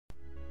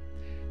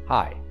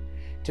Hi,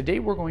 today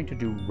we're going to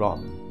do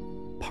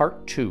rum,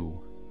 part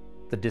 2,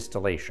 the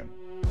distillation.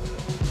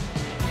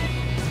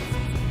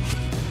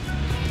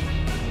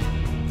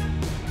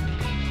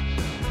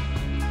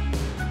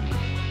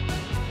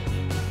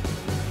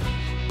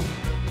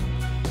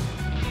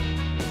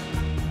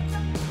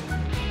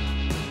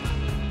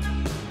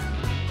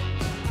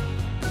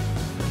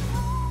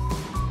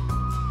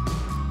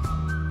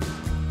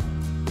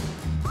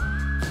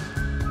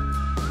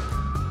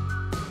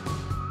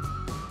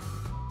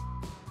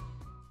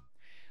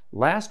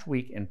 Last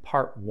week in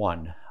part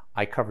 1,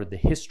 I covered the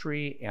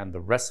history and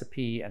the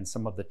recipe and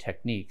some of the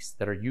techniques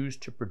that are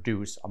used to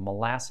produce a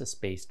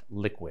molasses-based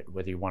liquid,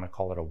 whether you want to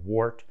call it a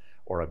wort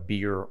or a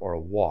beer or a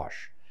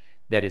wash,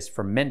 that is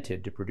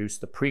fermented to produce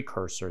the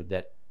precursor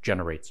that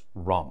generates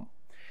rum.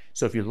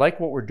 So if you like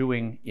what we're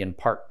doing in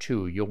part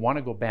 2, you'll want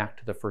to go back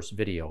to the first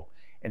video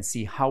and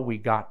see how we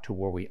got to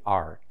where we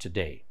are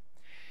today.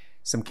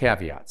 Some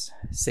caveats.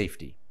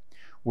 Safety.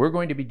 We're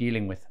going to be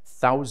dealing with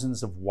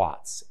thousands of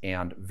watts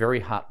and very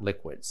hot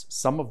liquids,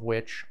 some of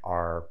which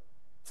are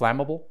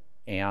flammable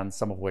and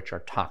some of which are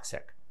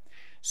toxic.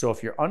 So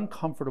if you're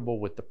uncomfortable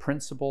with the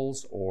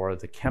principles or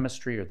the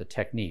chemistry or the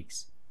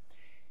techniques,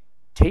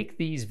 take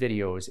these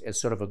videos as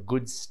sort of a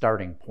good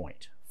starting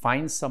point.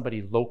 Find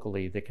somebody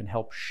locally that can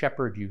help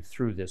shepherd you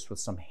through this with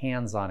some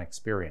hands-on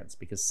experience,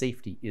 because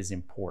safety is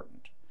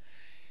important.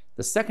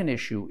 The second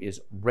issue is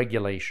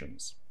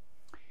regulations.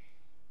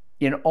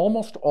 In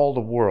almost all the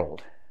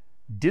world,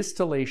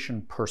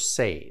 distillation per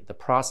se, the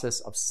process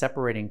of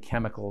separating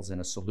chemicals in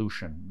a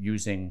solution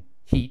using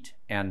heat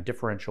and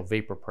differential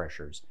vapor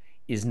pressures,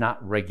 is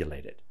not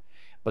regulated.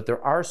 But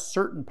there are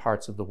certain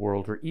parts of the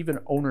world where even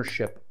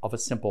ownership of a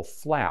simple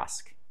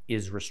flask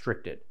is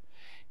restricted.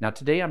 Now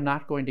today I'm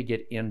not going to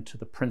get into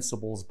the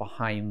principles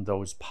behind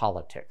those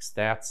politics.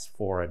 That's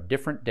for a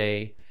different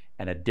day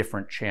and a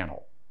different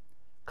channel.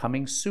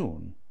 Coming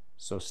soon,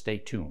 so stay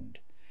tuned.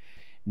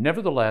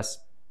 Nevertheless,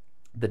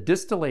 the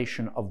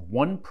distillation of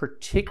one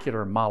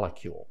particular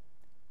molecule,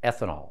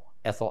 ethanol,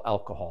 ethyl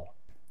alcohol,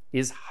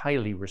 is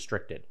highly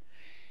restricted.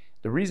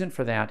 The reason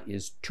for that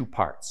is two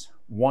parts.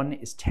 One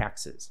is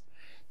taxes.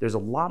 There's a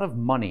lot of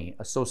money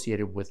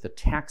associated with the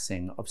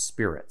taxing of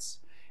spirits.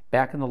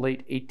 Back in the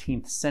late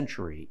 18th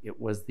century,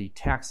 it was the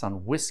tax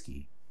on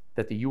whiskey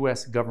that the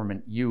US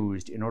government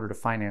used in order to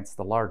finance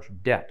the large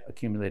debt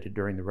accumulated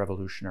during the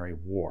Revolutionary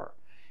War.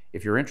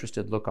 If you're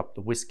interested, look up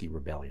the whiskey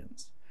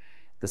rebellions.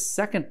 The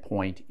second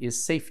point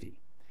is safety.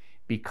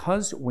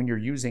 Because when you're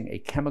using a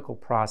chemical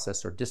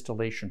process or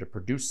distillation to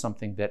produce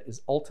something that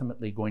is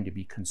ultimately going to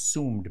be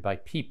consumed by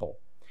people,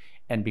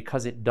 and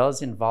because it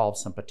does involve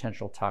some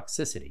potential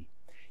toxicity,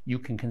 you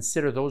can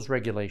consider those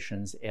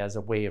regulations as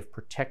a way of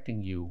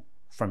protecting you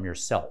from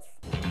yourself.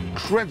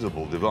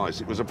 Incredible device.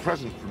 It was a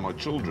present from my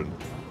children.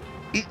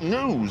 It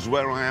knows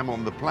where I am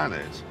on the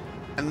planet,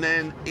 and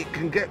then it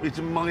can get me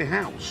to my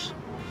house.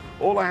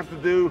 All I have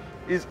to do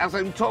is as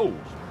I'm told.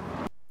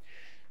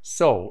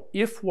 So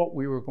if what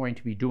we were going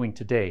to be doing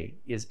today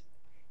is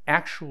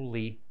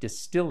actually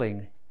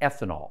distilling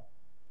ethanol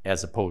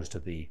as opposed to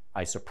the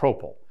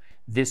isopropyl,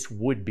 this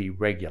would be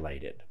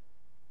regulated,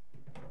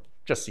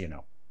 just so you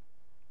know.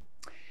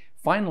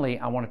 Finally,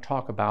 I want to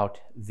talk about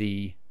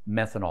the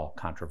methanol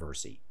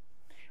controversy.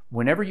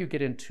 Whenever you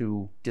get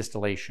into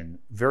distillation,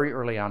 very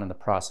early on in the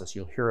process,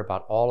 you'll hear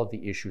about all of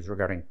the issues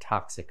regarding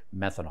toxic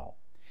methanol.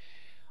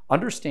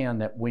 Understand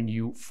that when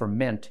you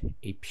ferment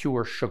a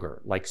pure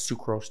sugar, like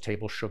sucrose,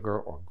 table sugar,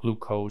 or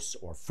glucose,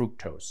 or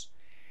fructose,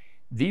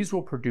 these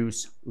will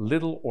produce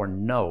little or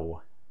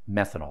no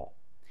methanol.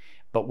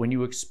 But when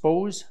you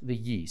expose the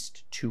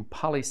yeast to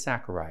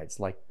polysaccharides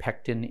like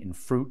pectin in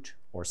fruit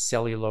or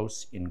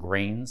cellulose in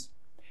grains,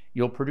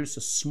 you'll produce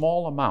a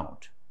small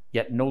amount,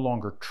 yet no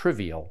longer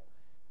trivial,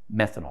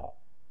 methanol.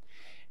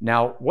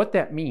 Now, what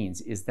that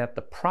means is that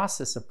the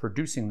process of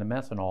producing the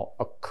methanol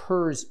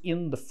occurs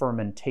in the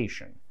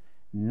fermentation,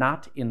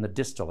 not in the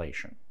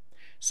distillation.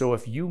 So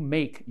if you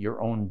make your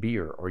own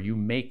beer or you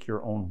make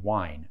your own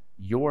wine,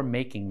 you're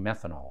making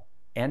methanol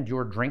and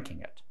you're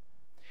drinking it.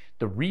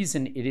 The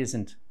reason it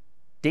isn't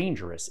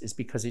dangerous is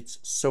because it's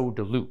so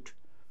dilute.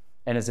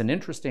 And as an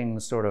interesting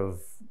sort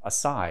of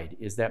aside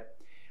is that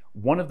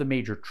one of the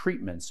major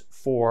treatments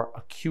for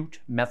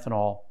acute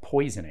methanol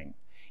poisoning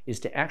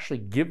is to actually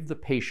give the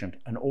patient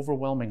an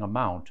overwhelming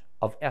amount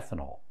of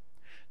ethanol.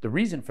 The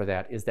reason for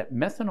that is that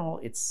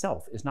methanol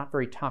itself is not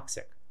very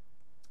toxic,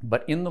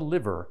 but in the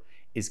liver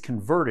is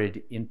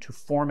converted into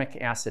formic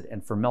acid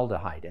and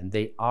formaldehyde, and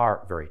they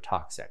are very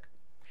toxic.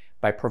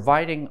 By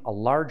providing a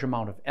large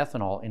amount of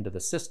ethanol into the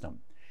system,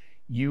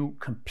 you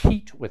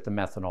compete with the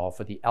methanol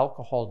for the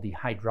alcohol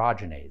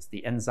dehydrogenase,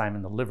 the enzyme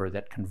in the liver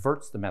that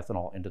converts the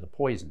methanol into the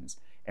poisons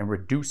and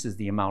reduces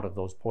the amount of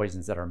those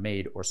poisons that are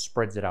made or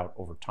spreads it out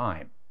over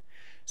time.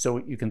 So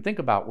you can think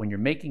about when you're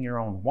making your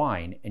own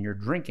wine and you're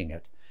drinking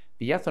it,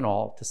 the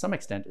ethanol to some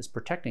extent is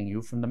protecting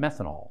you from the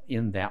methanol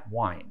in that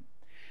wine.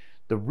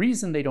 The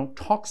reason they don't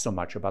talk so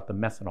much about the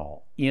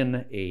methanol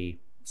in a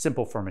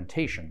simple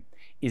fermentation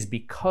is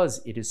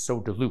because it is so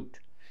dilute.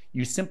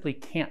 You simply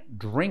can't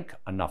drink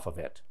enough of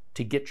it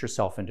to get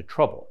yourself into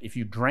trouble. If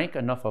you drank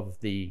enough of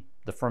the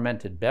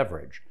fermented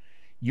beverage,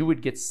 you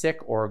would get sick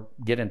or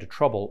get into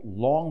trouble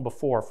long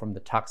before from the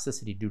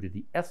toxicity due to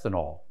the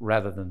ethanol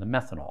rather than the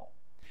methanol.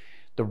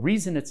 The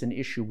reason it's an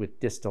issue with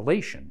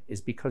distillation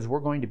is because we're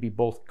going to be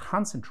both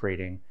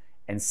concentrating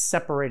and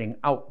separating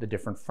out the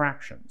different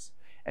fractions.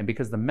 And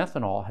because the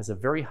methanol has a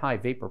very high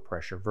vapor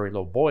pressure, very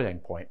low boiling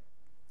point,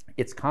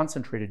 it's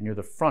concentrated near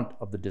the front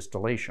of the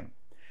distillation.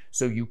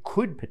 So you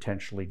could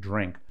potentially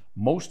drink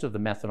most of the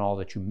methanol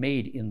that you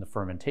made in the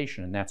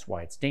fermentation, and that's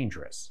why it's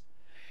dangerous.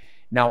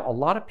 Now, a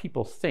lot of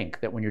people think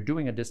that when you're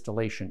doing a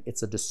distillation,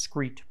 it's a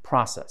discrete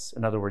process.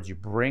 In other words, you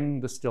bring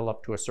the still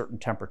up to a certain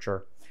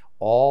temperature,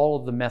 all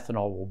of the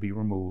methanol will be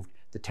removed,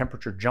 the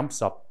temperature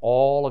jumps up,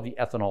 all of the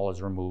ethanol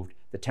is removed,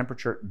 the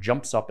temperature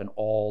jumps up and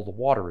all the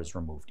water is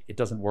removed. It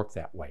doesn't work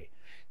that way.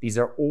 These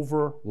are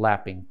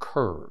overlapping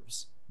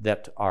curves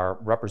that are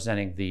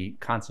representing the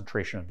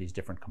concentration of these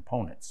different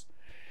components.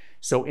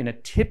 So in a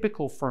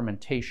typical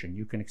fermentation,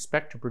 you can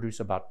expect to produce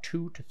about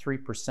 2 to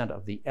 3%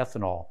 of the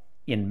ethanol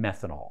in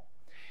methanol.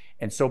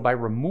 And so by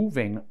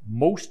removing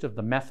most of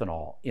the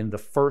methanol in the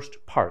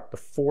first part, the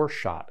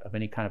foreshot of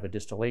any kind of a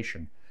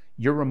distillation,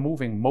 you're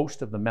removing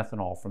most of the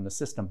methanol from the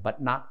system,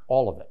 but not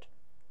all of it.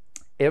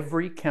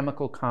 Every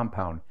chemical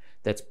compound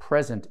that's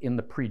present in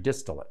the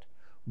pre-distillate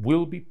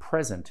will be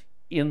present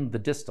in the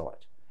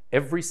distillate.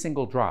 Every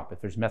single drop,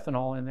 if there's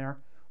methanol in there,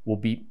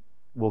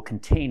 will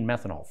contain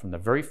methanol from the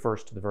very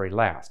first to the very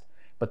last,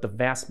 but the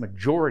vast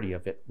majority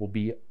of it will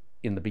be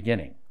in the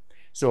beginning.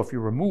 So if you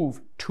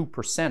remove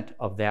 2%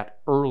 of that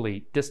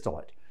early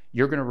distillate,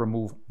 you're going to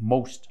remove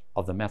most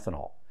of the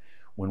methanol.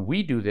 When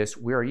we do this,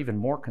 we are even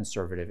more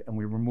conservative and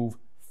we remove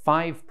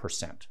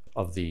 5%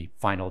 of the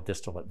final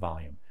distillate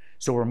volume.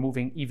 So we're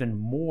removing even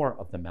more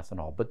of the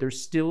methanol, but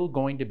there's still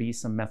going to be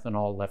some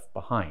methanol left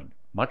behind,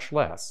 much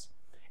less,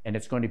 and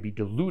it's going to be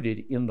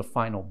diluted in the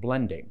final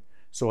blending.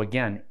 So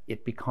again,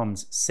 it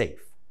becomes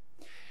safe.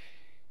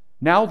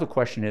 Now the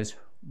question is,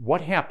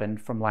 what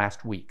happened from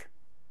last week?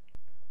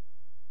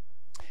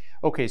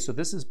 Okay, so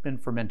this has been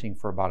fermenting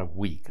for about a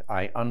week.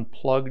 I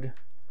unplugged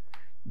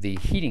the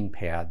heating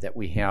pad that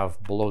we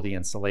have below the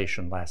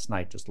insulation last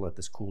night just to let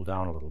this cool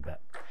down a little bit.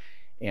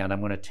 And I'm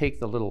going to take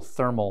the little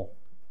thermal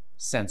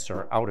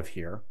sensor out of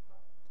here.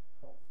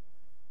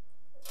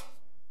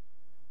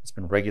 It's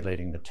been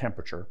regulating the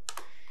temperature.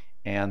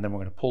 And then we're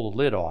going to pull the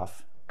lid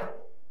off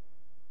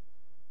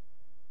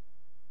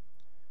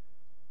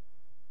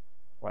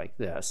like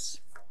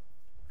this.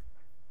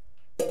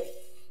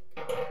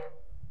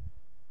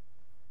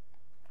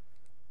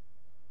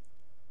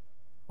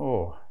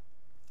 Oh,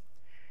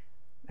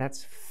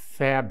 that's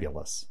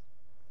fabulous.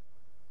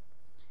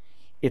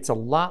 It's a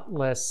lot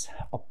less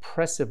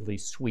oppressively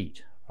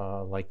sweet,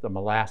 like the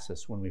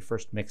molasses when we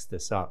first mixed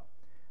this up.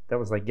 That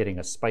was like getting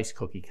a spice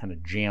cookie kind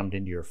of jammed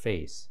into your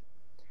face.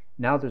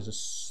 Now there's a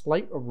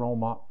slight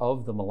aroma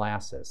of the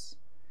molasses,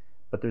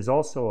 but there's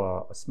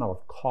also a smell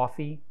of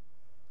coffee,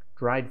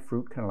 dried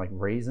fruit, kind of like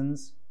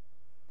raisins,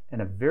 and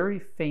a very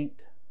faint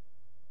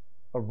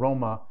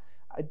aroma.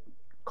 I'd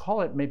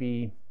call it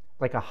maybe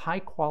like a high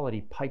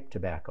quality pipe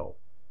tobacco,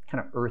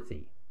 kind of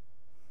earthy.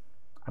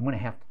 I'm going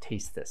to have to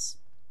taste this.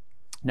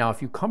 Now,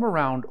 if you come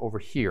around over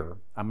here,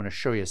 I'm going to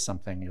show you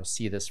something. You'll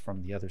see this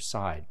from the other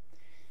side.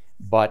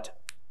 But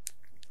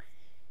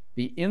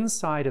the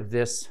inside of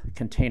this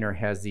container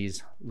has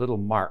these little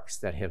marks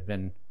that have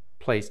been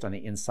placed on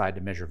the inside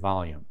to measure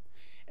volume.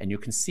 And you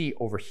can see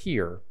over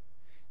here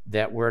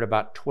that we're at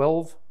about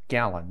 12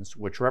 gallons,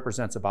 which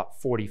represents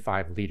about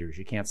 45 liters.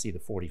 You can't see the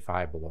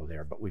 45 below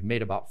there, but we've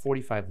made about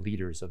 45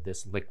 liters of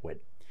this liquid.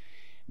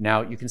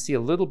 Now, you can see a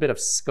little bit of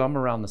scum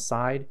around the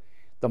side.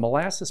 The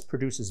molasses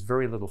produces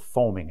very little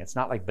foaming. It's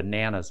not like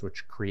bananas,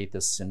 which create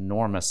this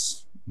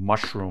enormous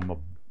mushroom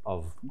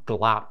of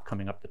glop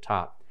coming up the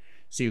top.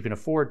 So you can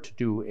afford to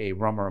do a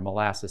rum or a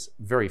molasses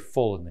very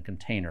full in the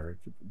container,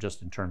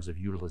 just in terms of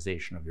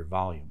utilization of your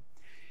volume.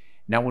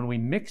 Now, when we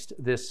mixed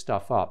this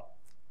stuff up,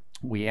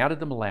 we added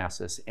the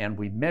molasses and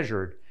we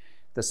measured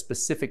the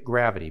specific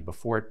gravity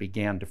before it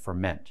began to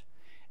ferment.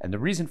 And the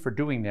reason for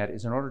doing that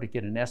is in order to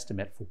get an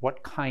estimate for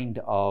what kind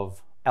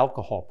of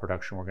alcohol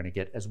production we're going to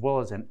get, as well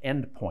as an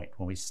end point.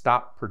 When we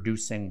stop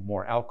producing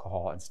more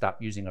alcohol and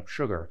stop using up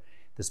sugar,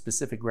 the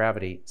specific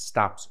gravity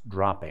stops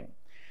dropping.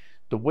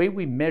 The way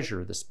we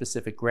measure the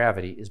specific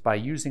gravity is by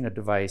using a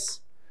device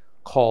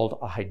called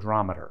a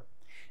hydrometer.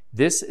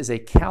 This is a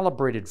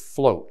calibrated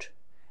float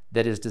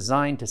that is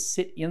designed to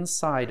sit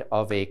inside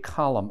of a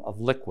column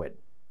of liquid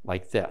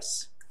like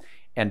this.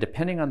 And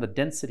depending on the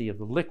density of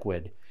the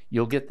liquid,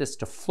 you'll get this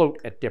to float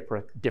at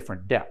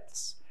different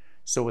depths.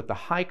 So with the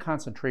high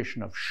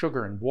concentration of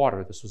sugar and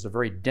water, this was a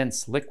very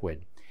dense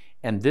liquid,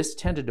 and this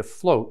tended to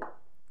float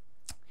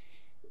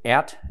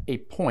at a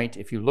point,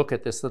 if you look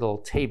at this little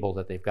table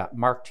that they've got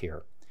marked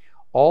here,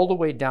 all the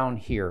way down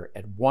here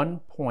at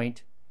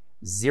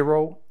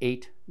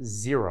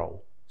 1.080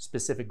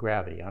 specific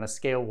gravity, on a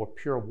scale where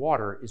pure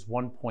water is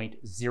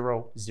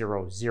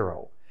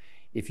 1.000.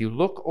 If you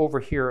look over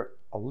here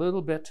a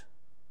little bit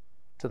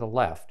to the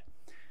left,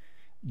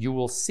 you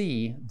will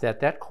see that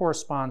that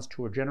corresponds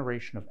to a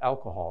generation of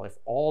alcohol. If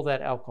all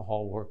that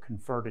alcohol were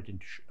converted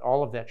into,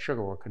 all of that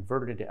sugar were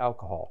converted into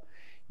alcohol,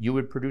 you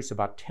would produce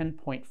about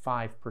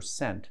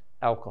 10.5%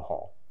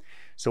 alcohol.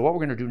 So what we're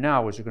going to do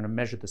now is we're going to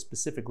measure the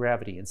specific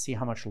gravity and see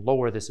how much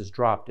lower this has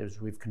dropped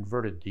as we've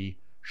converted the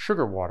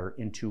sugar water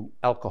into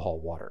alcohol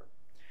water.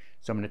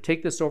 So I'm going to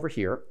take this over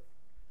here,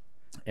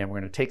 and we're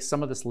going to take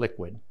some of this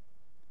liquid,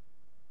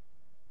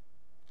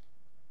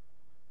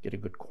 get a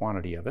good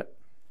quantity of it,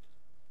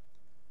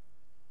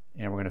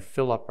 and we're going to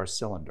fill up our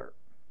cylinder.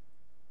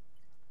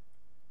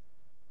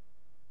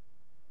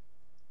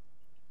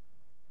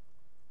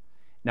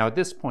 Now at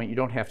this point, you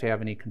don't have to have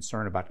any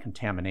concern about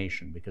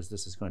contamination because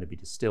this is going to be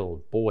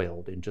distilled,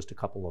 boiled in just a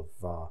couple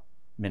of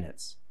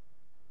minutes.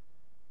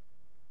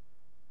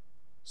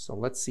 So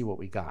let's see what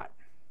we got.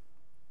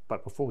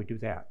 But before we do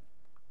that,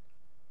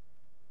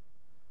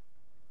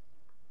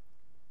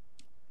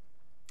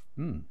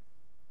 it's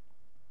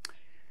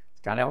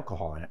got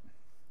alcohol in it.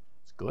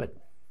 It's good.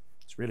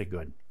 It's really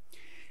good.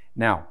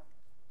 Now,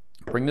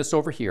 bring this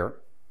over here,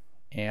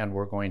 and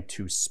we're going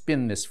to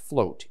spin this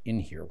float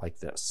in here like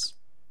this.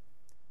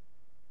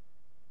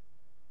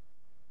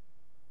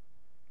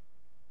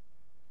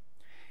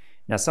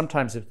 Now,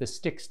 sometimes if this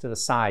sticks to the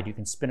side, you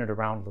can spin it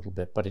around a little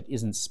bit, but it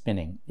isn't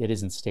spinning. It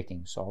isn't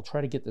sticking. So I'll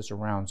try to get this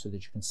around so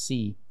that you can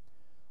see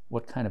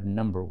what kind of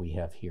number we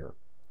have here.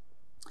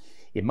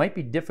 It might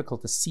be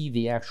difficult to see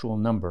the actual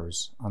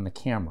numbers on the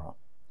camera,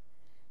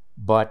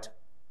 but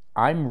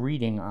I'm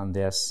reading on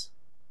this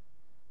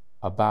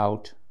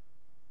about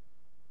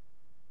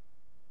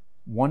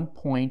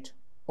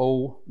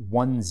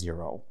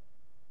 1.010.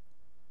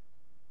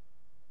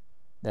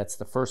 That's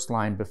the first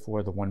line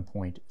before the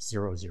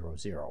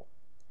 1.000.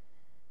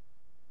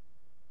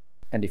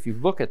 And if you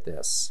look at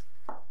this,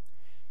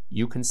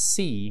 you can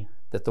see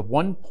that the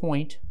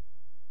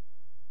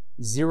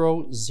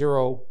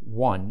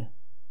 1.001,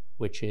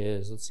 which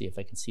is, let's see if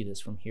I can see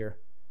this from here.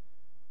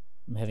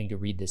 I'm having to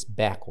read this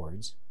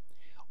backwards.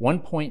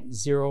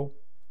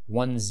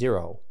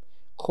 1.010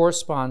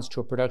 corresponds to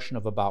a production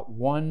of about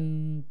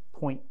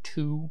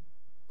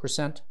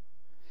 1.2%.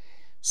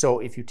 So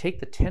if you take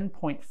the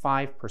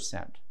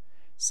 10.5%,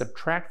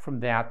 subtract from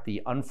that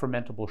the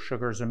unfermentable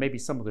sugars, or maybe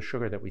some of the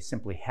sugar that we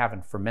simply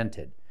haven't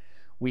fermented,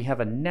 we have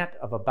a net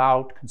of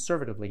about,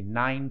 conservatively,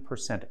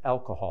 9%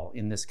 alcohol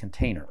in this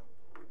container.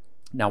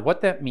 Now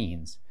what that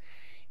means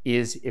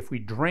is if we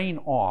drain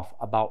off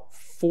about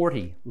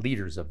 40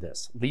 liters of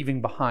this, leaving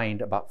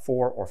behind about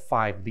 4 or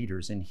 5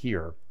 liters in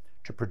here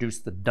to produce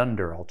the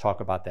dunder, I'll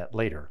talk about that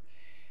later,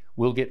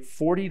 we'll get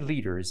 40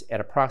 liters at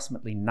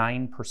approximately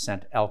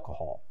 9%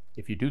 alcohol.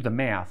 If you do the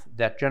math,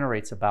 that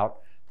generates about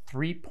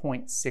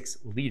 3.6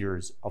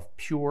 liters of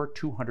pure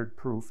 200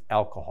 proof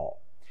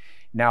alcohol.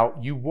 Now,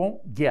 you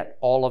won't get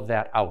all of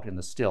that out in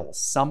the still.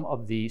 Some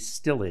of the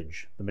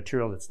stillage, the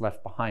material that's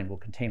left behind, will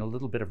contain a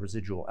little bit of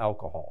residual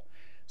alcohol.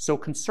 So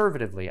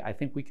conservatively, I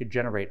think we could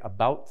generate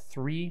about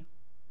 3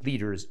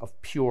 liters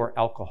of pure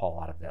alcohol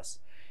out of this.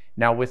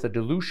 Now, with a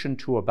dilution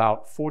to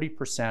about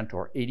 40%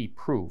 or 80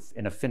 proof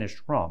in a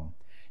finished rum,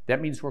 that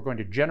means we're going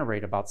to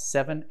generate about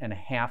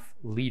 7.5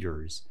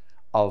 liters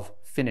of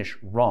finished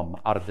rum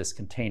out of this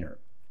container.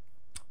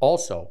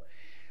 Also,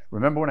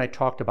 remember when I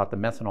talked about the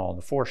methanol in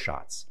the 4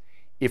 shots?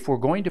 If we're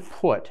going to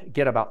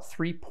get about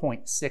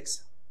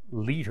 3.6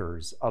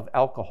 liters of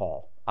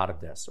alcohol out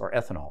of this, or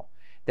ethanol,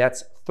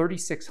 that's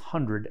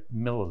 3,600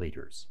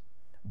 milliliters.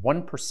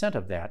 1%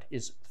 of that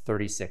is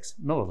 36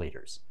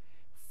 milliliters.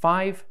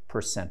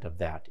 5% of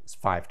that is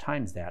 5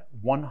 times that,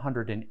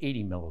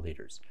 180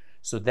 milliliters.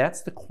 So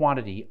that's the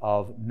quantity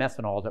of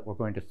methanol that we're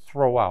going to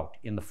throw out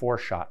in the 4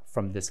 shot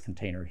from this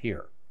container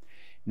here.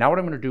 Now what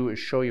I'm going to do is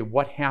show you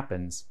what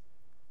happens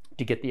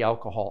to get the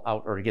alcohol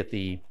out, or to get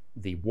the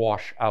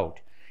wash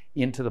out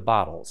into the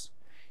bottles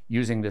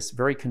using this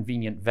very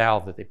convenient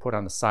valve that they put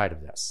on the side of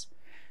this.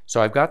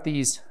 So I've got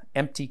these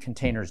empty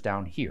containers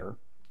down here,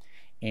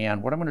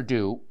 and what I'm going to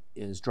do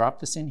is drop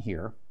this in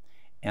here,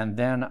 and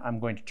then I'm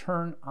going to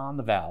turn on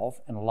the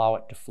valve and allow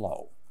it to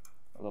flow.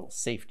 A little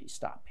safety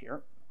stop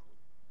here.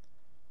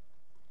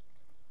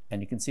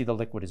 And you can see the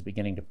liquid is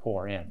beginning to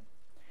pour in.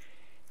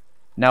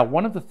 Now,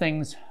 one of the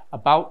things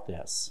about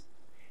this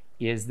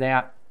is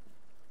that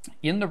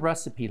in the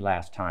recipe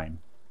last time,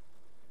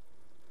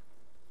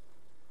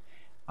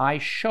 I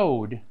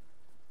showed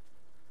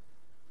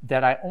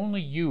that I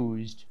only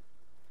used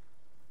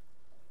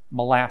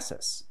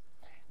molasses.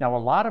 Now, a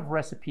lot of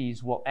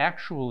recipes will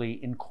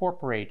actually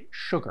incorporate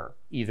sugar,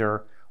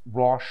 either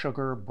raw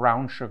sugar,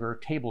 brown sugar,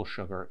 table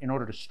sugar, in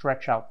order to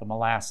stretch out the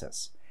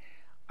molasses.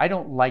 I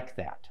don't like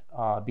that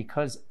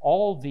because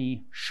all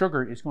the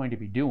sugar is going to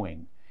be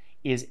doing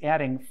is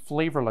adding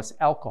flavorless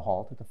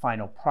alcohol to the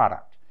final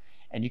product.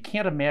 And you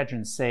can't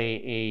imagine, say,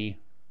 a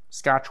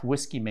Scotch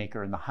whiskey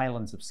maker in the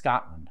Highlands of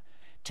Scotland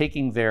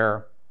taking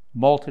their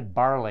malted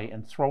barley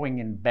and throwing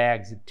in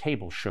bags of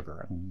table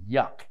sugar. I mean,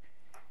 yuck.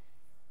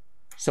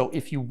 So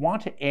if you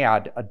want to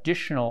add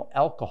additional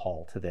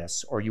alcohol to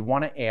this, or you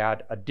want to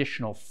add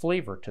additional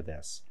flavor to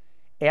this,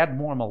 add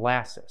more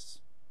molasses.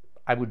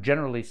 I would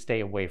generally stay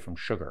away from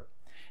sugar.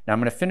 Now I'm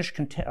going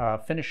to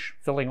finish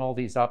filling all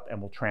these up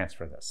and we'll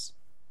transfer this.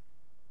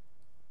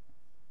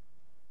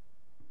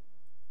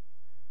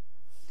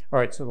 All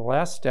right, so the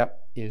last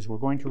step is we're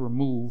going to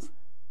remove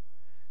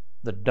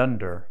the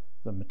dunder,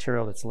 the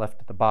material that's left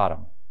at the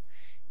bottom.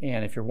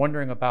 And if you're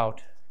wondering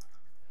about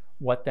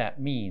what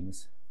that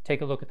means,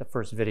 take a look at the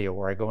first video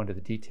where I go into the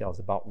details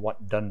about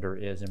what dunder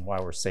is and why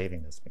we're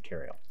saving this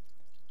material.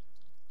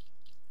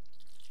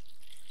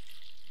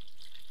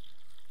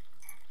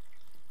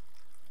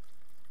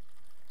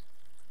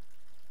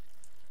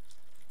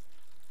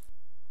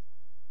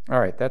 All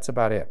right, that's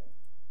about it.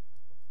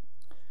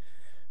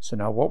 So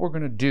now what we're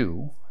going to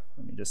do,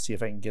 let me just see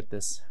if I can get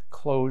this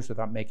closed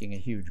without making a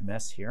huge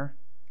mess here.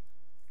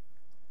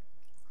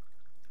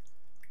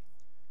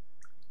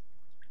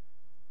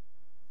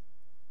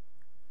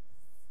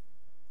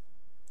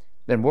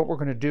 Then what we're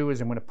going to do is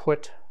I'm going to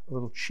put a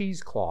little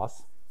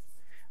cheesecloth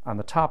on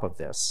the top of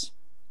this,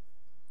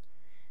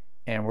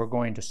 and we're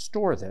going to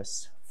store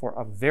this for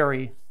a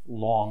very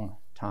long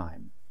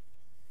time,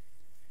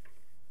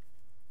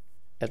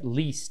 at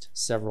least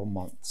several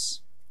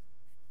months.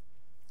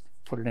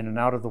 Put it in an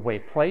out-of-the-way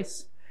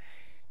place,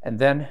 and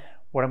then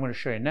what I'm going to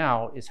show you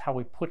now is how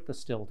we put the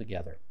still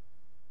together.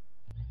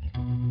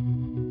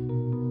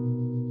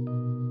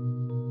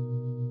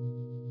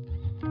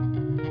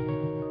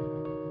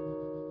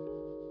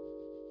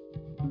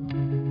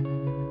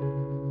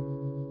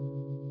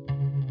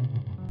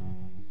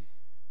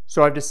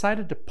 So I've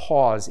decided to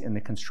pause in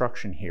the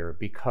construction here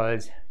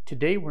because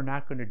today we're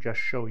not going to just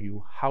show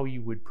you how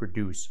you would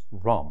produce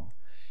rum,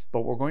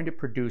 but we're going to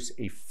produce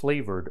a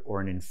flavored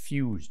or an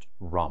infused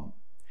rum.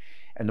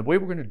 And the way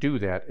we're going to do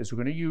that is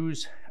we're going to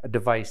use a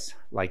device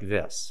like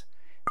this.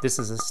 This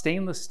is a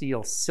stainless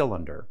steel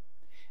cylinder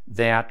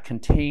that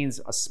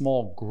contains a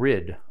small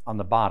grid on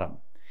the bottom.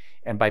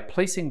 And by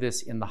placing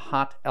this in the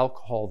hot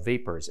alcohol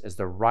vapors as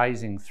they're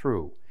rising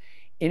through,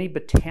 any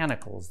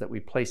botanicals that we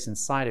place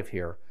inside of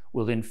here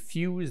will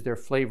infuse their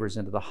flavors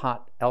into the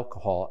hot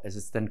alcohol as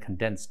it's then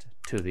condensed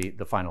to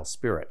the final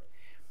spirit.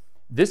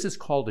 This is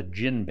called a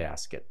gin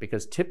basket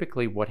because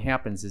typically what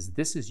happens is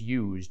this is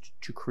used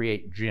to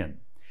create gin.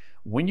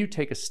 When you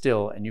take a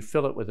still and you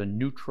fill it with a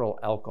neutral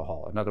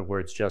alcohol, in other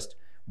words, just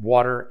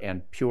water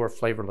and pure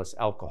flavorless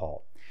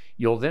alcohol,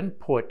 you'll then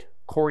put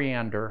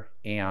coriander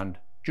and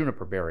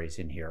juniper berries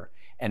in here.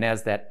 And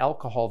as that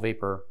alcohol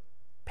vapor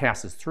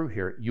passes through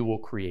here, you will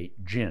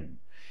create gin.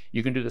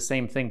 You can do the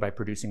same thing by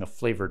producing a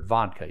flavored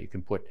vodka. You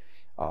can put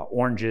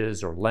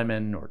oranges or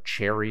lemon or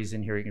cherries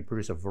in here. You can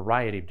produce a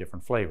variety of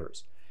different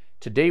flavors.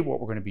 Today, what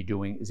we're going to be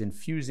doing is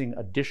infusing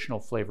additional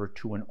flavor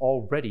to an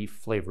already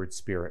flavored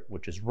spirit,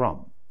 which is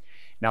rum.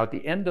 Now, at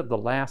the end of the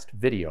last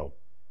video,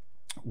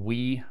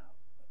 we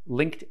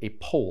linked a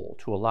poll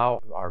to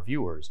allow our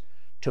viewers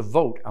to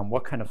vote on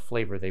what kind of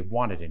flavor they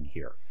wanted in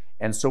here.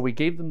 And so we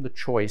gave them the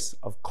choice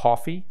of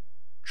coffee,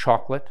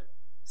 chocolate,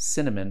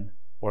 cinnamon,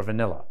 or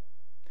vanilla.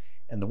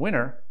 And the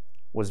winner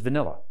was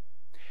vanilla.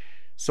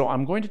 So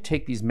I'm going to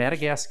take these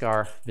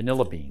Madagascar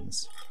vanilla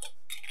beans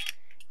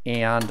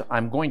and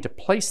I'm going to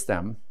place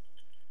them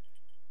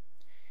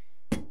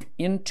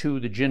into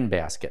the gin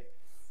basket.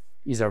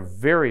 These are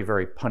very,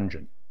 very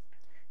pungent.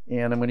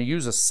 And I'm going to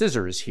use a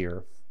scissors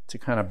here to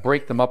kind of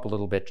break them up a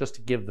little bit just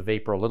to give the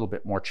vapor a little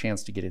bit more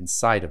chance to get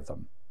inside of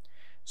them.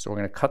 So we're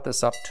going to cut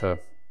this up to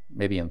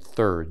maybe in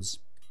thirds.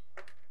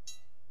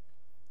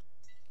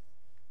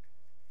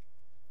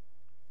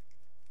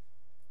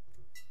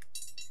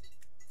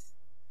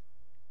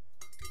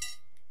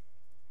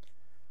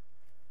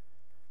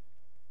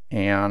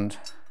 And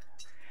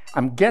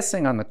I'm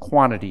guessing on the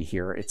quantity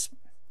here, it's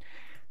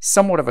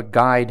somewhat of a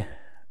guide,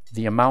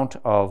 the amount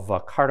of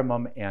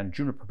cardamom and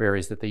juniper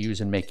berries that they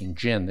use in making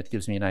gin. That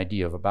gives me an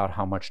idea of about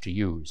how much to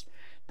use.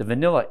 The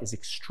vanilla is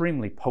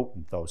extremely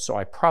potent though, so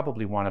I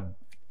probably want to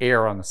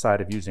err on the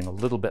side of using a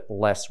little bit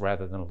less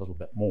rather than a little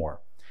bit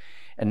more.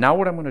 And now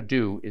what I'm going to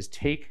do is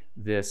take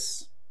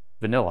this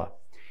vanilla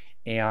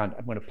and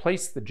I'm going to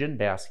place the gin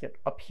basket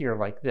up here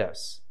like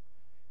this.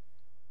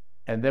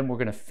 And then we're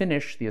going to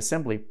finish the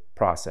assembly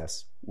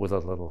process with a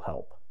little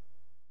help.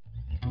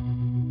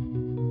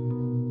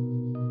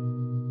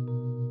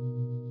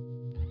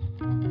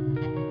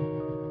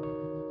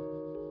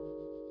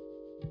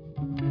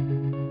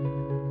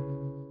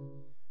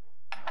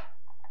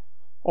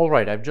 All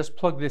right, I've just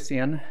plugged this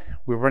in.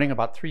 We're running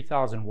about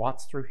 3,000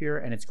 watts through here,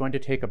 and it's going to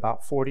take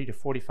about 40 to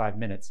 45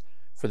 minutes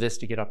for this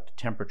to get up to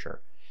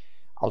temperature.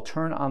 I'll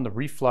turn on the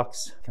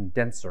reflux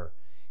condenser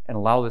and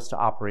allow this to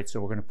operate,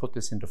 so we're going to put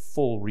this into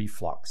full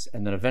reflux.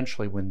 And then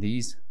eventually when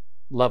these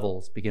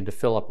levels begin to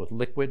fill up with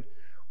liquid,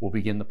 we'll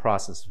begin the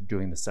process of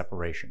doing the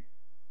separation.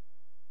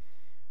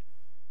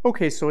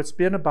 Okay, so it's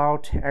been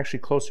about actually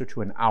closer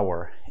to an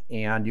hour,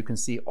 and you can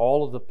see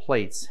all of the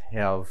plates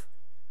have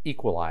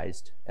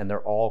equalized and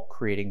they're all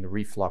creating the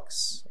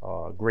reflux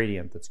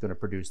gradient that's going to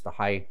produce the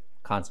high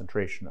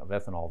concentration of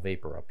ethanol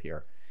vapor up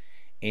here.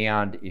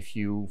 And if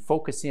you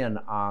focus in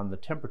on the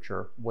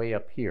temperature way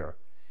up here,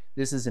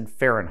 This is in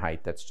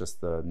Fahrenheit. That's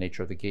just the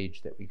nature of the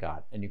gauge that we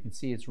got. And you can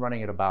see it's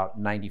running at about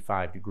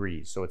 95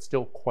 degrees, so it's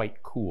still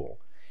quite cool.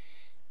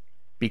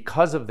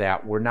 Because of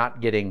that, we're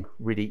not getting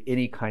really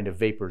any kind of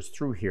vapors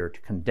through here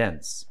to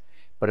condense.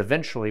 But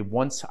eventually,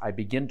 once I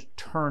begin to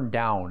turn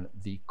down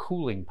the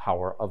cooling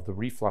power of the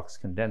reflux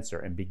condenser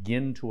and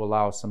begin to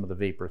allow some of the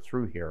vapor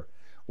through here,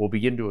 we'll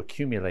begin to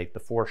accumulate the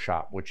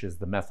foreshot, which is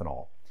the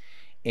methanol.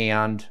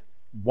 And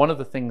one of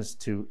the things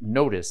to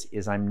notice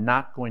is I'm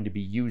not going to be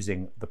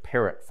using the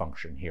parrot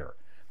function here.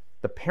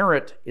 The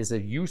parrot is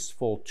a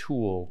useful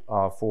tool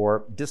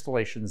for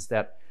distillations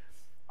that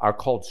are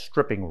called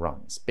stripping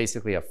runs,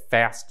 basically a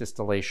fast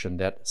distillation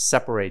that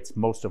separates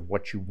most of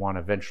what you want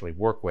to eventually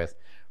work with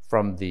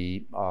from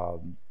the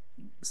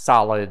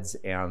solids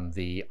and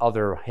the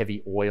other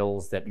heavy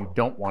oils that you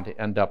don't want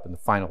to end up in the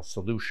final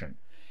solution.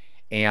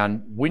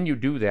 And when you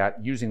do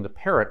that, using the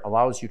parrot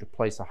allows you to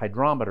place a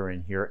hydrometer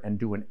in here and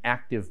do an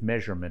active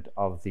measurement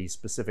of the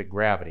specific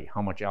gravity,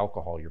 how much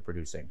alcohol you're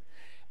producing.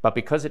 But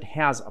because it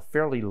has a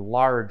fairly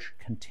large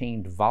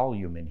contained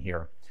volume in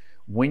here,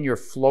 when you're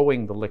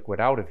flowing the liquid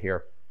out of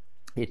here,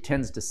 it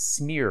tends to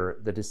smear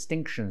the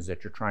distinctions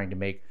that you're trying to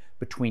make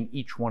between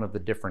each one of the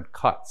different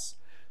cuts.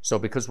 So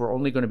because we're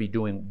only going to be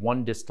doing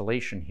one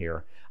distillation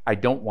here, I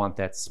don't want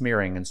that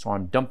smearing, and so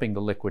I'm dumping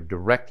the liquid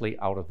directly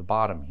out of the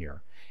bottom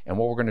here. And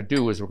what we're going to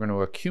do is we're going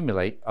to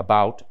accumulate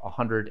about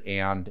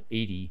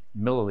 180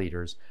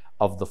 milliliters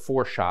of the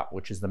foreshot,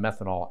 which is the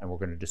methanol, and we're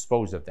going to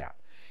dispose of that.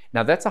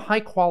 Now that's a high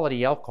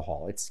quality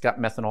alcohol. It's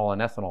got methanol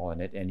and ethanol in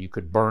it, and you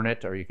could burn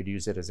it or you could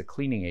use it as a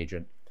cleaning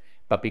agent.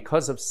 But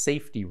because of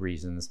safety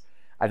reasons,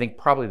 I think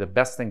probably the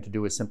best thing to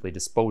do is simply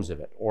dispose of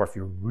it. Or if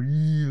you're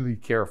really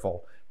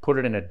careful, put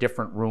it in a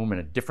different room in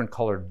a different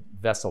colored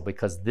vessel,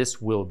 because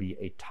this will be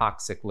a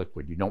toxic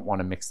liquid. You don't want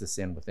to mix this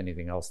in with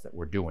anything else that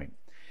we're doing.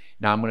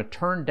 Now I'm going to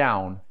turn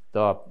down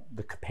the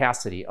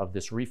capacity of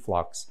this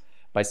reflux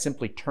by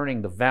simply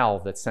turning the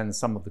valve that sends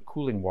some of the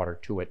cooling water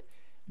to it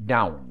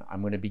down.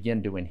 I'm going to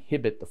begin to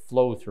inhibit the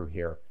flow through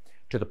here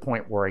to the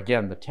point where,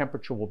 again, the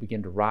temperature will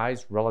begin to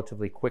rise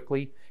relatively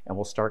quickly, and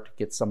we'll start to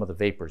get some of the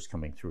vapors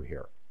coming through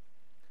here.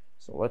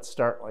 So let's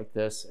start like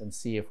this and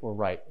see if we're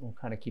right. We'll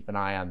kind of keep an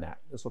eye on that.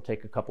 This will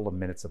take a couple of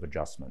minutes of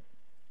adjustment.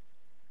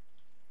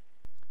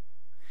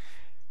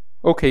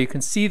 Okay, you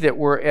can see that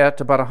we're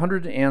at about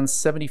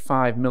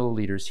 175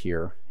 milliliters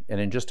here, and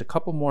in just a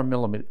couple more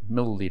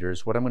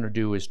milliliters, what I'm going to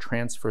do is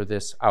transfer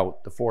this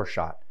out, the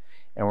foreshot,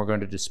 and we're going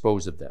to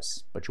dispose of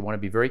this. But you want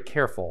to be very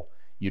careful.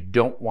 You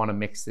don't want to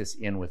mix this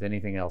in with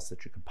anything else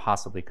that you could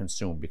possibly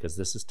consume, because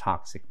this is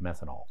toxic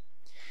methanol.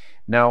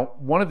 Now,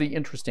 one of the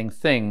interesting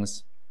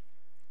things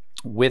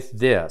with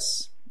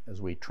this,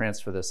 as we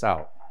transfer this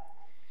out,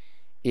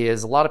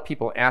 is a lot of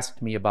people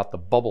asked me about the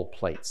bubble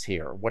plates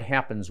here. What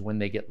happens when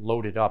they get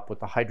loaded up with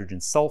the hydrogen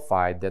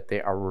sulfide that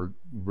they are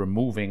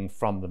removing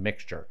from the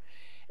mixture?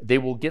 They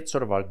will get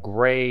sort of a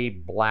gray,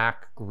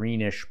 black,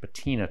 greenish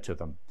patina to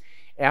them.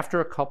 After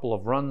a couple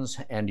of runs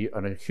and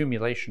an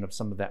accumulation of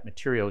some of that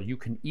material, you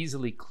can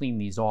easily clean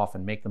these off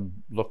and make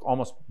them look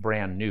almost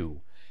brand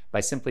new by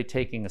simply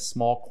taking a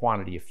small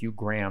quantity, a few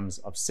grams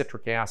of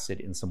citric acid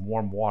in some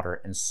warm water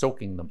and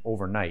soaking them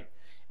overnight.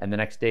 And the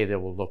next day they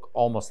will look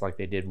almost like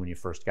they did when you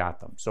first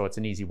got them. So it's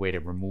an easy way to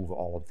remove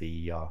all of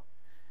the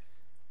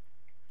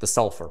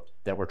sulfur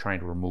that we're trying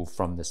to remove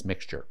from this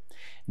mixture.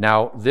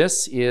 Now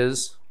this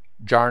is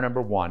jar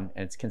number 1,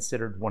 and it's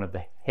considered one of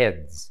the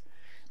heads.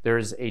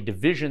 There's a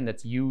division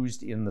that's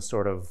used in the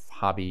sort of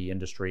hobby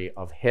industry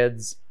of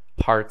heads,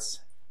 hearts,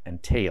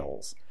 and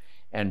tails.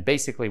 And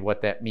basically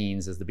what that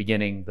means is the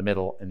beginning, the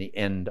middle, and the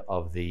end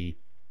of the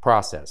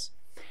process.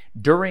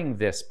 During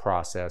this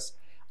process,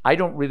 I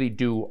don't really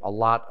do a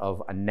lot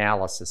of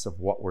analysis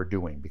of what we're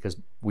doing, because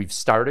we've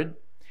started.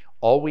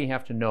 All we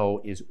have to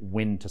know is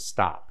when to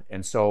stop.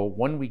 And so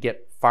when we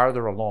get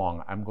farther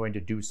along, I'm going to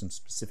do some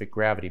specific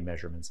gravity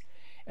measurements.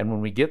 And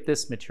when we get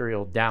this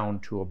material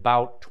down to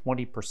about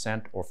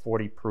 20% or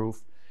 40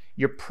 proof,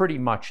 you're pretty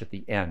much at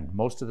the end.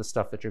 Most of the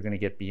stuff that you're going to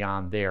get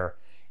beyond there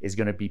is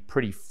going to be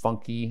pretty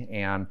funky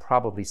and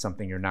probably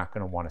something you're not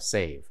going to want to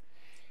save.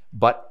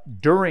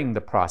 But during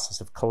the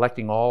process of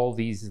collecting all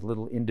these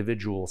little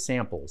individual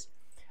samples,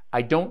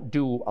 I don't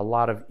do a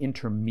lot of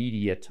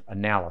intermediate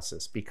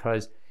analysis,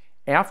 because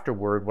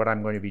afterward what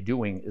I'm going to be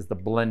doing is the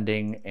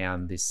blending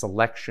and the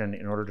selection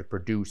in order to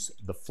produce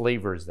the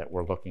flavors that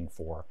we're looking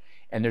for.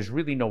 And there's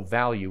really no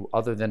value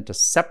other than to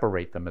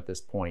separate them at this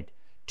point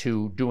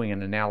to doing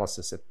an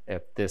analysis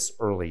at this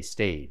early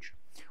stage.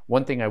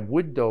 One thing I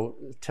would, though,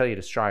 tell you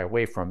to shy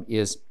away from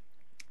is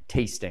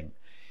tasting.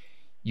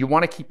 You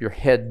want to keep your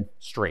head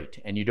straight,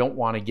 and you don't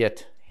want to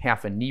get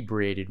half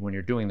inebriated when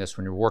you're doing this.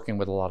 When you're working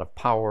with a lot of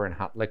power and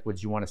hot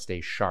liquids, you want to stay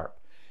sharp.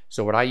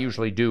 So what I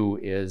usually do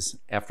is,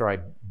 after I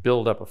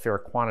build up a fair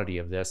quantity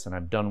of this and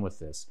I'm done with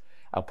this,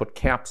 I'll put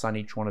caps on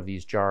each one of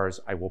these jars.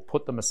 I will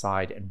put them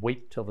aside and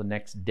wait till the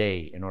next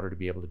day in order to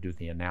be able to do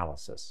the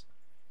analysis.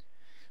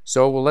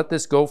 So we'll let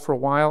this go for a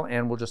while,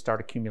 and we'll just start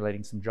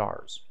accumulating some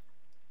jars.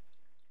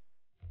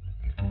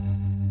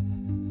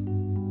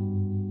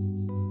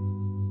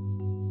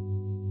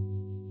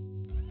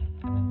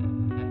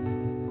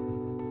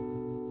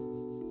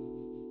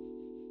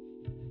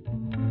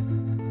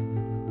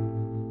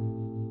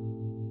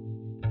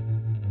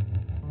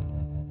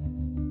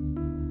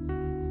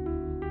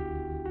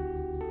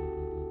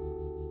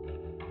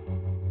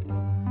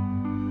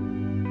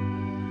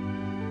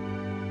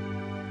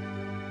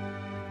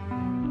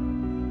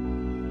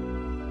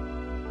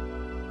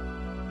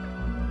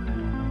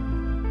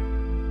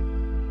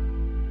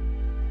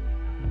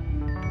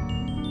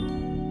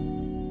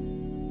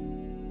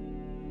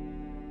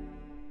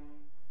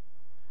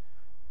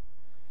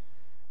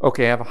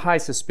 Okay, I have a high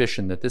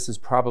suspicion that this is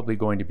probably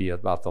going to be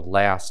about the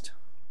last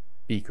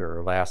beaker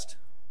or last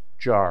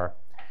jar.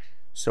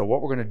 So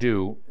what we're going to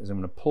do is I'm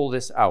going to pull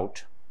this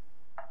out,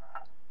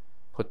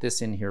 put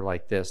this in here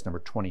like this, number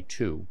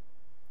 22.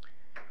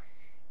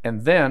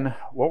 And then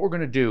what we're going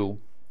to do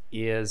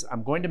is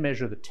I'm going to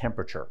measure the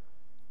temperature.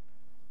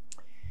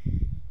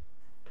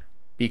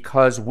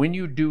 Because when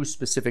you do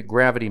specific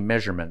gravity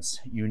measurements,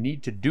 you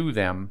need to do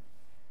them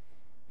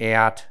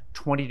at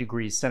 20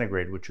 degrees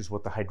centigrade, which is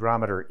what the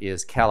hydrometer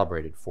is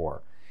calibrated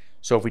for.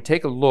 So if we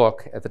take a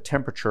look at the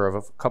temperature of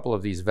a couple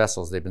of these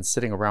vessels, they've been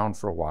sitting around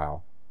for a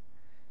while,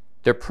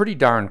 they're pretty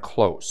darn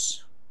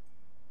close.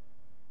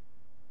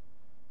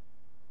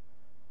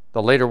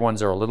 The later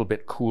ones are a little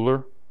bit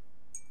cooler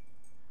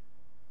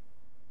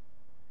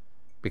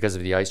because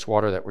of the ice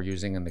water that we're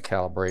using in the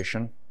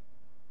calibration.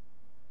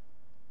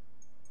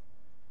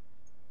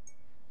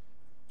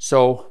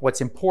 So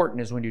what's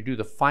important is when you do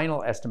the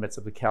final estimates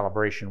of the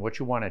calibration, what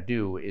you want to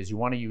do is you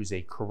want to use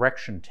a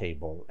correction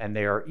table, and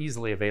they are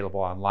easily available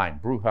online.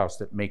 Brewhouse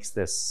that makes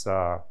this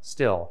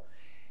still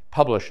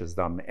publishes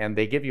them, and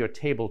they give you a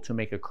table to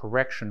make a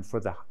correction for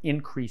the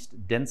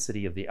increased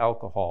density of the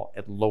alcohol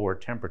at lower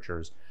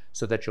temperatures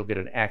so that you'll get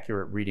an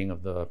accurate reading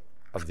of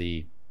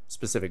the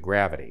specific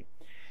gravity.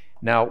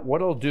 Now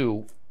what I'll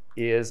do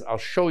is I'll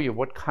show you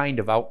what kind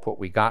of output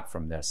we got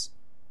from this.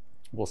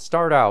 We'll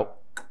start out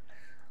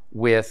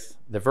with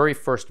the very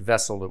first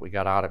vessel that we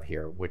got out of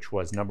here, which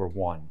was number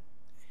 1.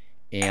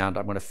 And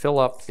I'm going to fill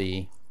up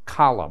the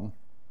column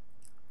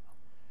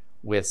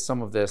with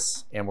some of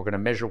this, and we're going to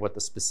measure what the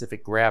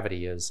specific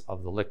gravity is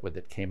of the liquid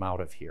that came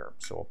out of here.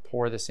 So I'll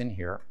pour this in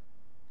here.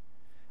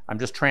 I'm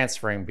just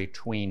transferring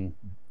between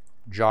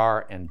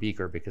jar and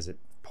beaker because it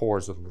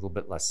pours with a little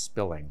bit less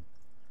spilling.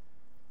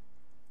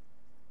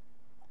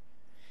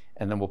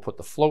 And then we'll put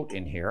the float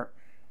in here.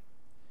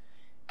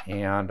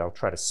 And I'll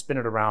try to spin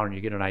it around and you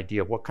get an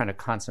idea of what kind of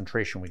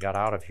concentration we got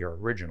out of here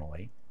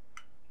originally.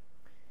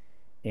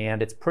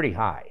 And it's pretty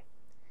high.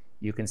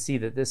 You can see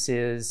that this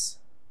is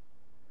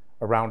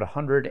around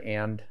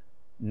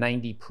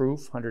 190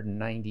 proof,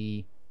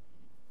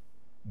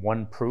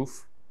 191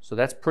 proof. So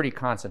that's pretty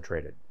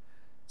concentrated.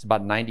 It's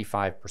about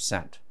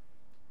 95%.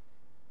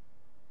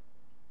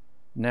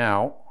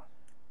 Now,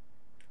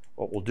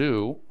 what we'll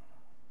do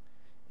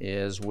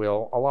is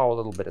we'll allow a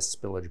little bit of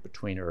spillage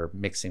between, or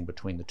mixing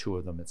between the two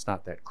of them. It's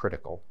not that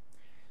critical.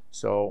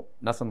 So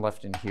nothing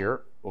left in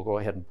here. We'll go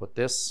ahead and put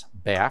this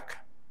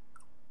back.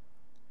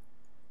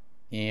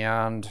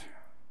 And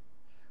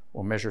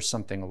we'll measure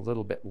something a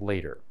little bit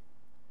later.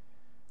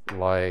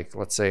 Like,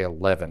 let's say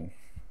 11.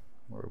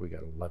 Where we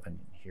got 11 in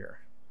here?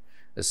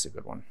 This is a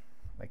good one,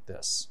 like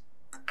this.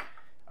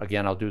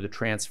 Again, I'll do the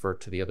transfer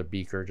to the other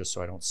beaker just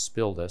so I don't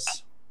spill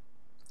this,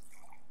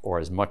 or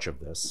as much of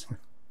this.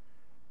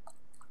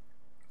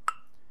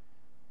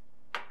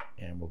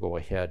 And we'll go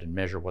ahead and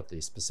measure what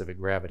the specific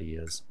gravity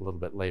is a little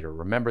bit later.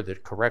 Remember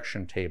that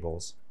correction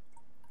tables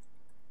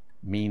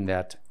mean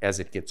that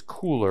as it gets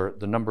cooler,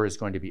 the number is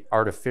going to be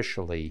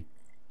artificially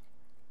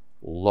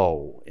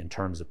low in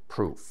terms of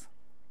proof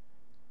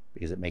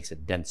because it makes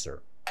it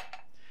denser.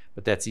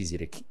 But that's easy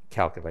to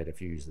calculate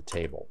if you use the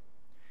table.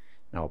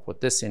 Now I'll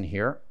put this in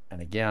here, and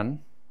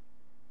again,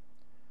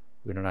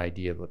 we get an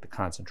idea of what the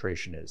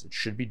concentration is. It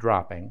should be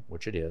dropping,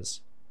 which it is.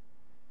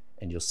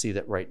 And you'll see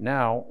that right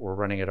now we're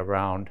running at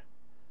around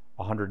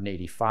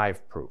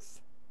 185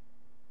 proof.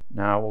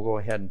 Now we'll go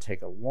ahead and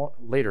take a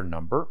later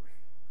number.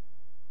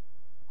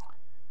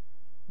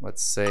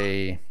 Let's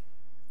say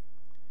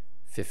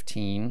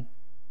 15,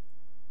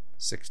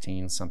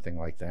 16, something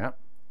like that.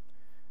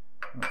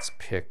 Let's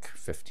pick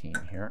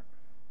 15 here.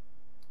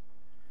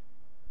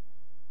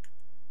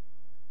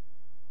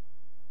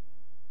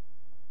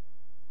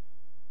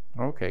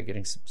 Okay,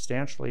 getting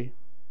substantially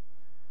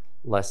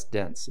less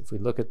dense. If we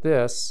look at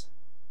this,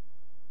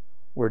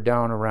 we're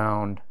down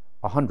around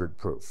 100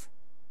 proof.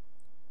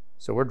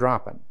 So we're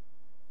dropping.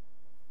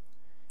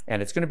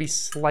 And it's going to be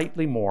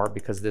slightly more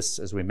because this,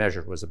 as we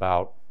measured, was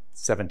about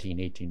 17,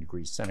 18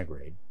 degrees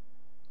centigrade.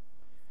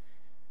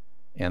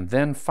 And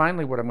then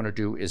finally what I'm going to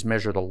do is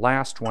measure the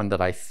last one that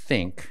I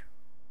think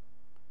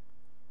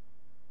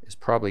is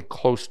probably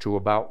close to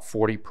about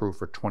 40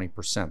 proof or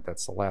 20%.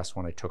 That's the last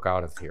one I took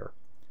out of here.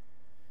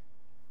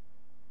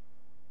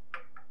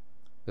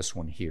 This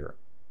one here.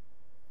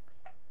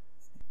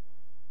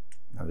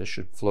 Now this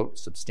should float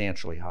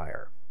substantially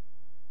higher.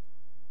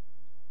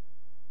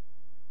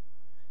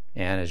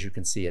 And as you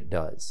can see, it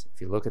does. If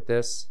you look at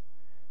this,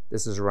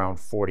 this is around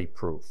 40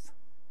 proof.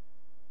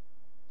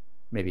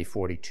 Maybe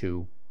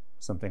 42,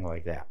 something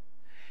like that.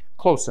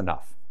 Close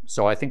enough.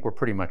 So I think we're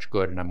pretty much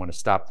good, and I'm going to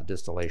stop the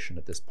distillation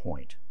at this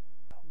point.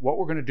 What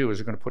we're going to do is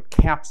we're going to put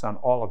caps on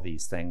all of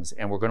these things,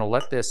 and we're going to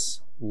let this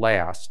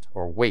last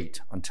or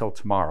wait until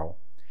tomorrow.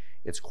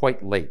 It's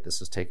quite late. This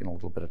has taken a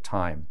little bit of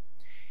time.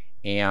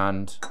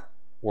 And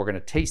we're going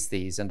to taste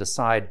these and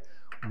decide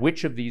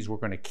which of these we're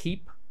going to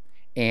keep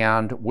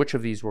and which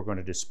of these we're going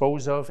to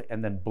dispose of,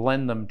 and then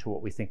blend them to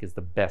what we think is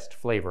the best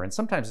flavor. And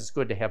sometimes it's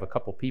good to have a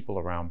couple people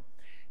around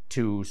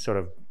to sort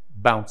of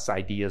bounce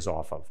ideas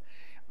off of.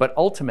 But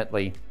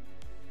ultimately,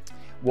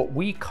 what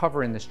we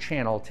cover in this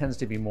channel tends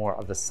to be more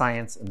of the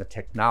science and the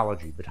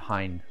technology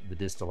behind the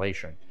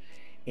distillation.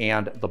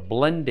 And the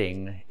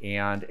blending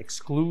and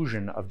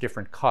exclusion of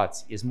different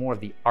cuts is more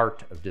of the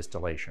art of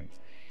distillation.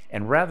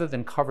 And rather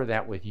than cover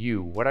that with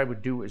you, what I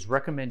would do is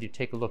recommend you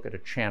take a look at a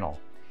channel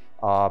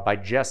by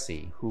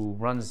Jesse, who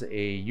runs a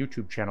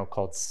YouTube channel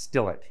called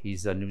Still It.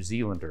 He's a New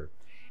Zealander.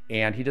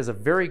 And he does a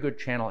very good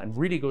channel and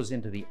really goes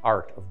into the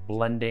art of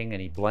blending,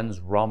 and he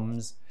blends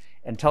rums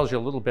and tells you a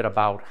little bit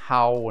about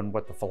how and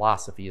what the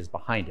philosophy is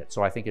behind it.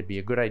 So I think it'd be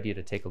a good idea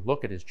to take a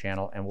look at his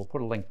channel, and we'll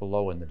put a link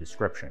below in the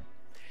description.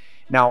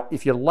 Now,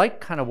 if you like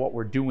kind of what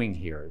we're doing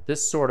here,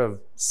 this sort of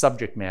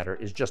subject matter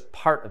is just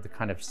part of the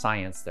kind of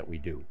science that we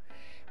do.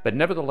 But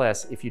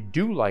nevertheless, if you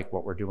do like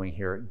what we're doing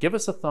here, give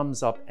us a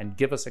thumbs up and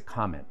give us a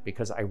comment,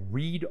 because I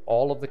read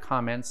all of the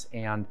comments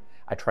and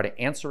I try to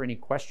answer any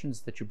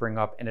questions that you bring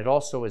up, and it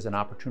also is an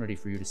opportunity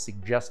for you to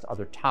suggest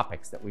other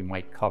topics that we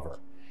might cover.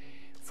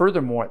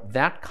 Furthermore,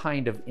 that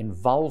kind of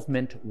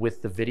involvement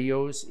with the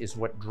videos is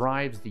what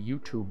drives the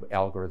YouTube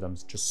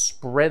algorithms to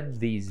spread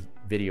these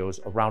videos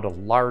around a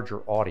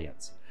larger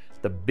audience.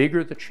 The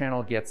bigger the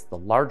channel gets, the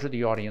larger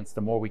the audience,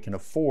 the more we can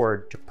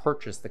afford to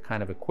purchase the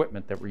kind of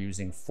equipment that we're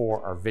using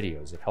for our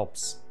videos. It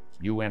helps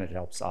you and it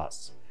helps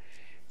us.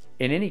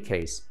 In any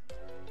case,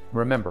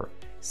 remember,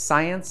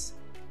 science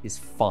is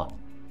fun.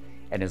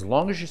 And as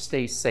long as you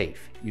stay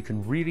safe, you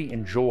can really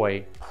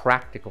enjoy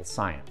practical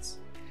science.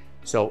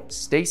 So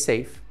stay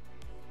safe,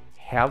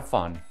 have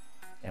fun,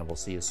 and we'll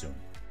see you soon.